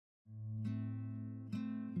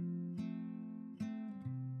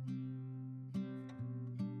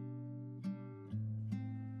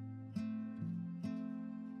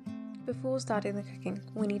Before starting the cooking,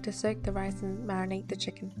 we need to soak the rice and marinate the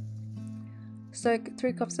chicken. Soak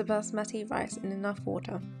 3 cups of basmati rice in enough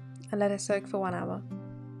water and let it soak for 1 hour.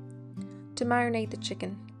 To marinate the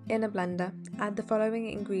chicken, in a blender, add the following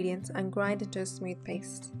ingredients and grind into a smooth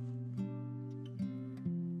paste.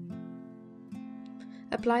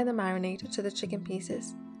 Apply the marinade to the chicken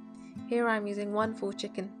pieces. Here I am using 1 full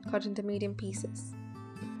chicken cut into medium pieces.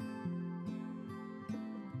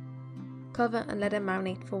 Cover and let it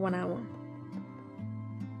marinate for 1 hour.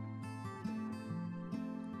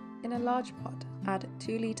 In a large pot, add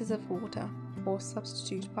 2 liters of water or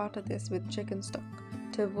substitute part of this with chicken stock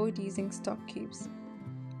to avoid using stock cubes.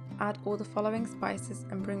 Add all the following spices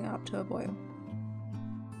and bring it up to a boil.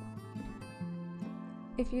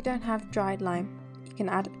 If you don't have dried lime, you can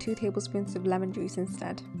add 2 tablespoons of lemon juice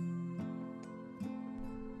instead.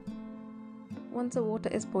 Once the water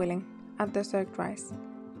is boiling, add the soaked rice.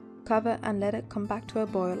 Cover and let it come back to a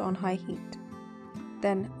boil on high heat.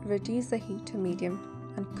 Then reduce the heat to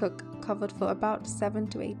medium and cook covered for about 7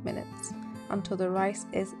 to 8 minutes until the rice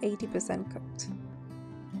is 80% cooked.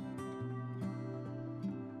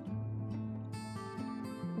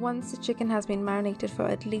 Once the chicken has been marinated for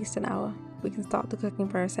at least an hour, we can start the cooking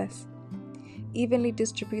process. Evenly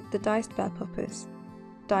distribute the diced bell peppers,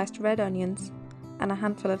 diced red onions, and a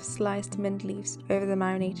handful of sliced mint leaves over the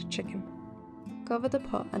marinated chicken. Cover the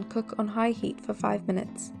pot and cook on high heat for 5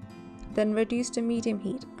 minutes. Then reduce to medium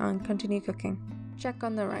heat and continue cooking. Check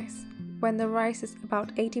on the rice. When the rice is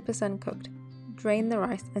about 80% cooked, drain the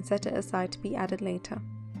rice and set it aside to be added later.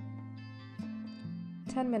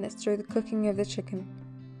 10 minutes through the cooking of the chicken.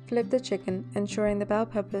 Flip the chicken, ensuring the bell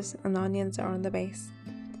peppers and the onions are on the base.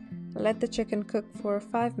 Let the chicken cook for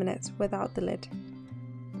 5 minutes without the lid.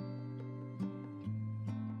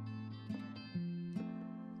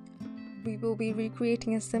 We will be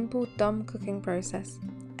recreating a simple dum cooking process,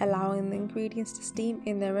 allowing the ingredients to steam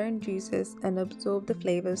in their own juices and absorb the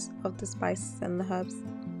flavors of the spices and the herbs,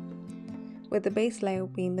 with the base layer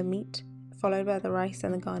being the meat, followed by the rice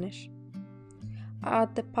and the garnish.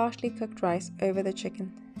 Add the partially cooked rice over the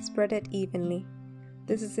chicken, spread it evenly.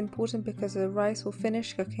 This is important because the rice will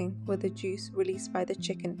finish cooking with the juice released by the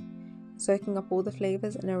chicken, soaking up all the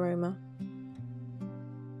flavors and aroma.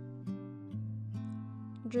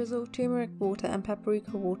 Drizzle turmeric water and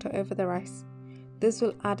paprika water over the rice. This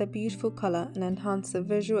will add a beautiful color and enhance the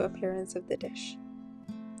visual appearance of the dish.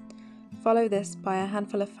 Follow this by a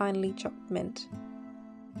handful of finely chopped mint.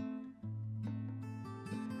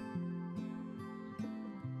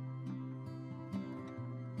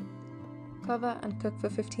 Cover and cook for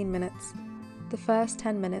 15 minutes. The first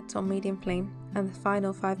 10 minutes on medium flame and the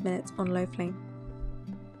final 5 minutes on low flame.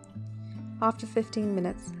 After 15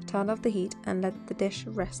 minutes, turn off the heat and let the dish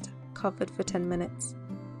rest covered for 10 minutes.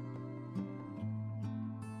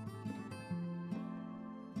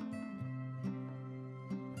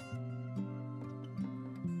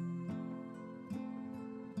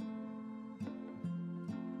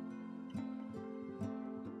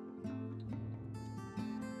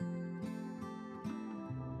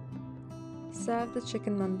 Serve the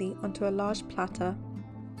chicken mandi onto a large platter.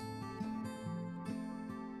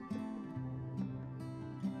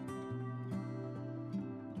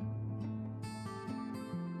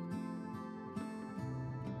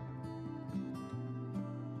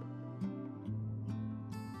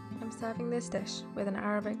 I'm serving this dish with an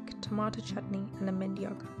Arabic tomato chutney and a mint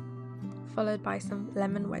yogurt, followed by some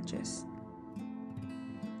lemon wedges.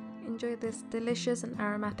 Enjoy this delicious and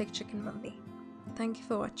aromatic chicken mandi. Thank you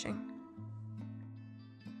for watching.